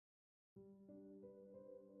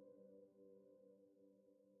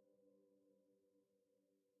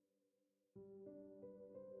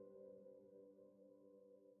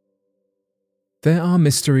There are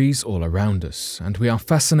mysteries all around us, and we are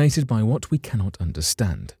fascinated by what we cannot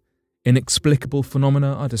understand. Inexplicable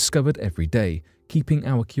phenomena are discovered every day, keeping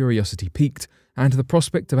our curiosity piqued, and the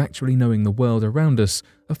prospect of actually knowing the world around us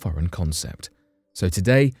a foreign concept. So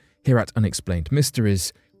today, here at Unexplained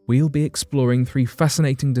Mysteries, we'll be exploring 3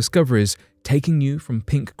 fascinating discoveries, taking you from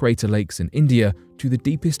pink crater lakes in India to the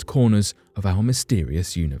deepest corners of our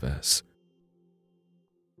mysterious universe.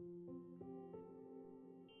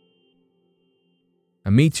 A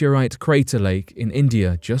meteorite crater lake in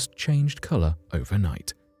India just changed colour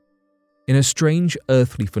overnight. In a strange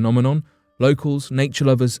earthly phenomenon, locals, nature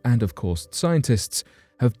lovers, and of course scientists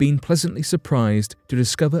have been pleasantly surprised to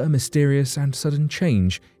discover a mysterious and sudden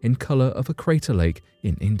change in colour of a crater lake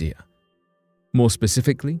in India. More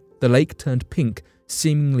specifically, the lake turned pink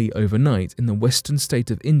seemingly overnight in the western state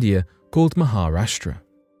of India called Maharashtra.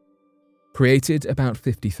 Created about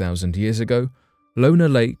 50,000 years ago, Lona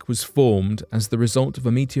Lake was formed as the result of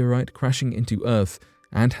a meteorite crashing into Earth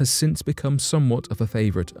and has since become somewhat of a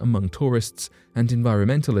favourite among tourists and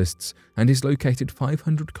environmentalists and is located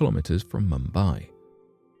 500 kilometres from Mumbai.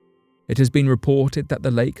 It has been reported that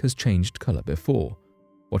the lake has changed colour before.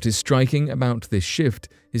 What is striking about this shift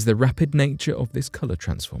is the rapid nature of this colour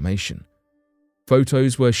transformation.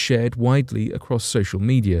 Photos were shared widely across social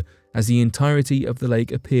media as the entirety of the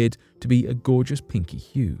lake appeared to be a gorgeous pinky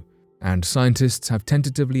hue, and scientists have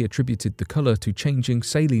tentatively attributed the colour to changing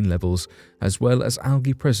saline levels as well as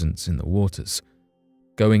algae presence in the waters.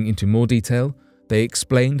 Going into more detail, they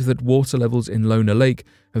explained that water levels in Lona Lake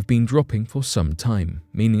have been dropping for some time,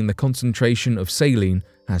 meaning the concentration of saline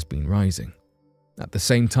has been rising. At the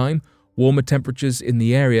same time, warmer temperatures in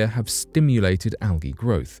the area have stimulated algae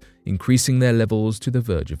growth, increasing their levels to the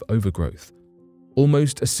verge of overgrowth.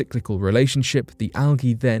 Almost a cyclical relationship, the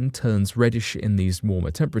algae then turns reddish in these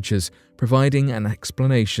warmer temperatures, providing an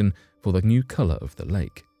explanation for the new colour of the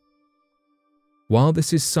lake. While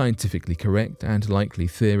this is scientifically correct and likely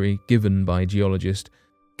theory given by geologist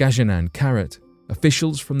Gajanan Karat,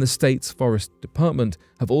 officials from the state's forest department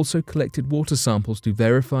have also collected water samples to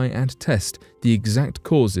verify and test the exact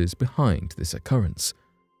causes behind this occurrence.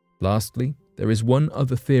 Lastly, there is one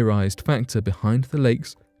other theorized factor behind the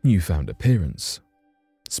lake's newfound appearance.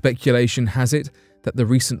 Speculation has it that the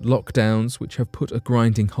recent lockdowns, which have put a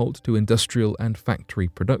grinding halt to industrial and factory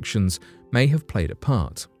productions, may have played a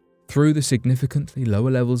part, through the significantly lower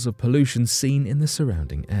levels of pollution seen in the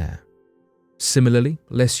surrounding air. Similarly,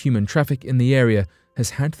 less human traffic in the area has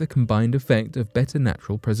had the combined effect of better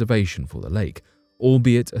natural preservation for the lake,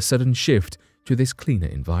 albeit a sudden shift to this cleaner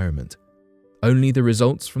environment. Only the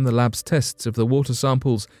results from the lab's tests of the water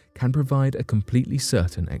samples can provide a completely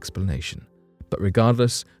certain explanation. But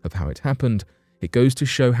regardless of how it happened, it goes to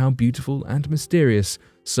show how beautiful and mysterious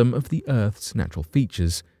some of the Earth's natural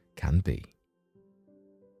features can be.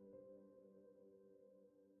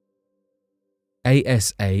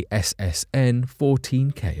 ASA/SSN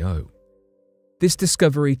 14KO. This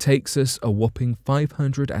discovery takes us a whopping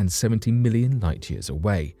 570 million light-years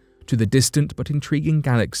away, to the distant but intriguing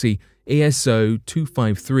galaxy ESO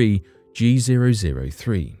 253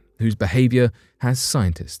 G003, whose behaviour has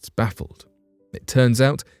scientists baffled. It turns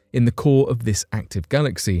out, in the core of this active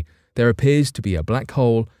galaxy, there appears to be a black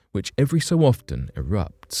hole which every so often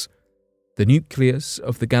erupts. The nucleus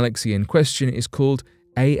of the galaxy in question is called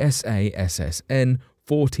ASA/SSN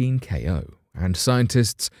 14KO, and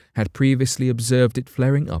scientists had previously observed it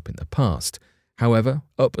flaring up in the past, however,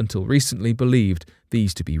 up until recently believed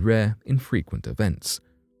these to be rare, infrequent events.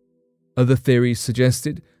 Other theories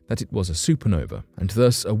suggested that it was a supernova, and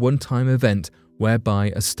thus a one-time event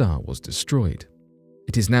whereby a star was destroyed.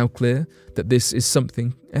 It is now clear that this is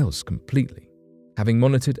something else completely. Having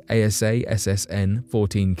monitored ASA/SSN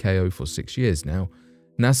 14KO for 6 years now,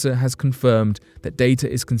 NASA has confirmed that data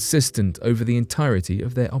is consistent over the entirety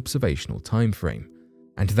of their observational timeframe,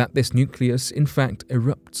 and that this nucleus in fact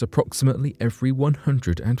erupts approximately every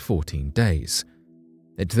 114 days.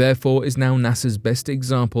 It therefore is now NASA's best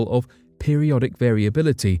example of periodic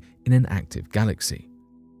variability in an active galaxy.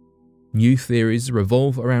 New theories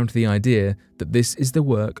revolve around the idea that this is the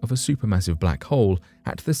work of a supermassive black hole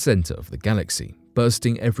at the centre of the galaxy,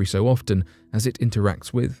 bursting every so often as it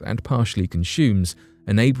interacts with and partially consumes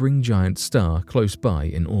a neighbouring giant star close by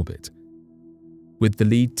in orbit. With the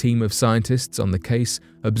lead team of scientists on the case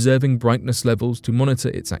observing brightness levels to monitor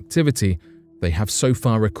its activity, they have so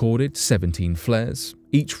far recorded 17 flares,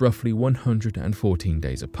 each roughly 114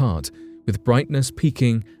 days apart, with brightness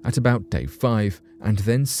peaking at about day 5 and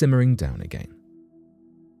then simmering down again.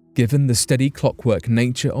 Given the steady clockwork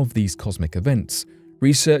nature of these cosmic events,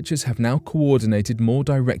 researchers have now coordinated more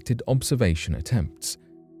directed observation attempts.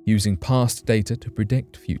 using past data to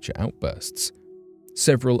predict future outbursts.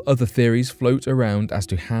 Several other theories float around as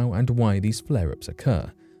to how and why these flare-ups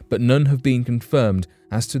occur, but none have been confirmed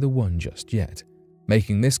as to the one just yet,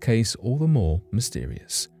 making this case all the more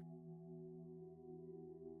mysterious.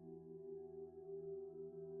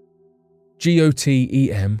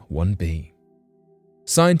 GOT-EM-1b.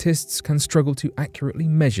 Scientists can struggle to accurately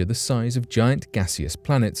measure the size of giant gaseous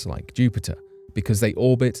planets like Jupiter because they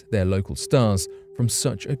orbit their local stars from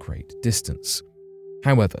such a great distance.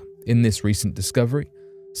 However, in this recent discovery,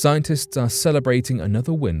 scientists are celebrating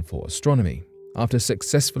another win for astronomy after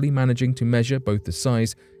successfully managing to measure both the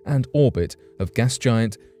size and orbit of gas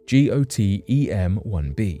giant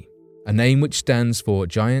GOT-EM-1b, a name which stands for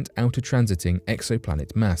Giant Outer Transiting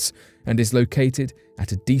Exoplanet Mass and is located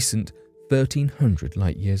at a decent 1,300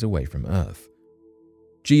 light-years away from Earth.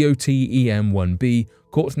 GOT-EM-1b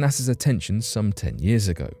caught NASA's attention some 10 years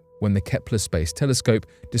ago, when the Kepler Space Telescope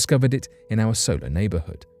discovered it in our solar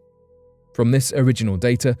neighborhood. From this original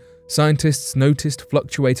data, scientists noticed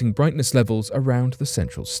fluctuating brightness levels around the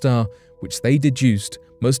central star, which they deduced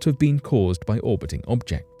must have been caused by orbiting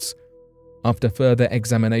objects. After further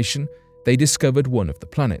examination, they discovered one of the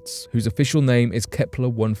planets, whose official name is Kepler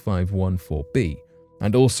 1514b,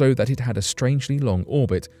 and also that it had a strangely long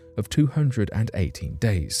orbit of 218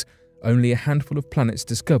 days. Only a handful of planets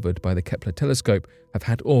discovered by the Kepler telescope have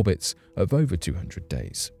had orbits of over 200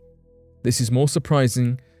 days. This is more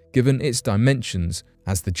surprising given its dimensions,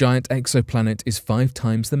 as the giant exoplanet is 5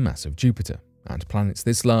 times the mass of Jupiter, and planets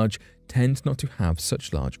this large tend not to have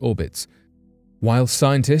such large orbits. While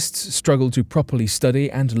scientists struggle to properly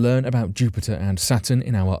study and learn about Jupiter and Saturn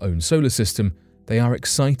in our own solar system, they are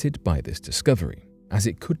excited by this discovery, as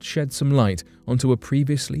it could shed some light onto a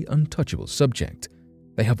previously untouchable subject.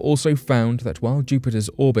 They have also found that while Jupiter's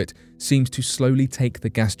orbit seems to slowly take the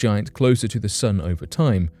gas giant closer to the Sun over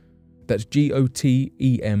time, that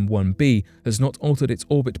GOT-EM-1b has not altered its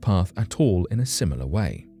orbit path at all in a similar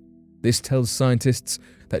way. This tells scientists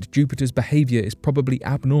that Jupiter's behavior is probably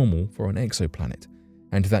abnormal for an exoplanet,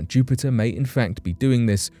 and that Jupiter may in fact be doing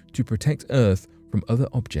this to protect Earth from other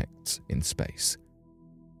objects in space.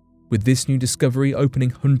 With this new discovery opening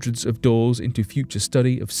hundreds of doors into future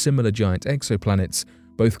study of similar giant exoplanets,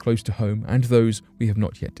 both close to home and those we have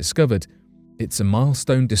not yet discovered, it's a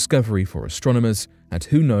milestone discovery for astronomers, and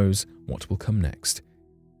who knows what will come next.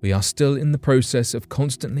 We are still in the process of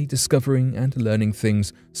constantly discovering and learning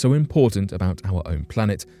things so important about our own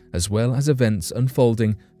planet, as well as events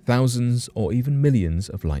unfolding thousands or even millions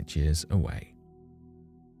of light years away.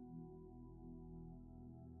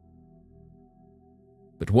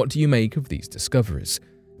 But what do you make of these discoveries?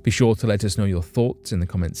 Be sure to let us know your thoughts in the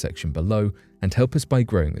comments section below and help us by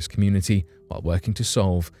growing this community while working to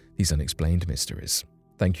solve these unexplained mysteries.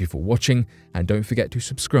 Thank you for watching, and don't forget to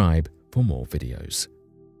subscribe for more videos.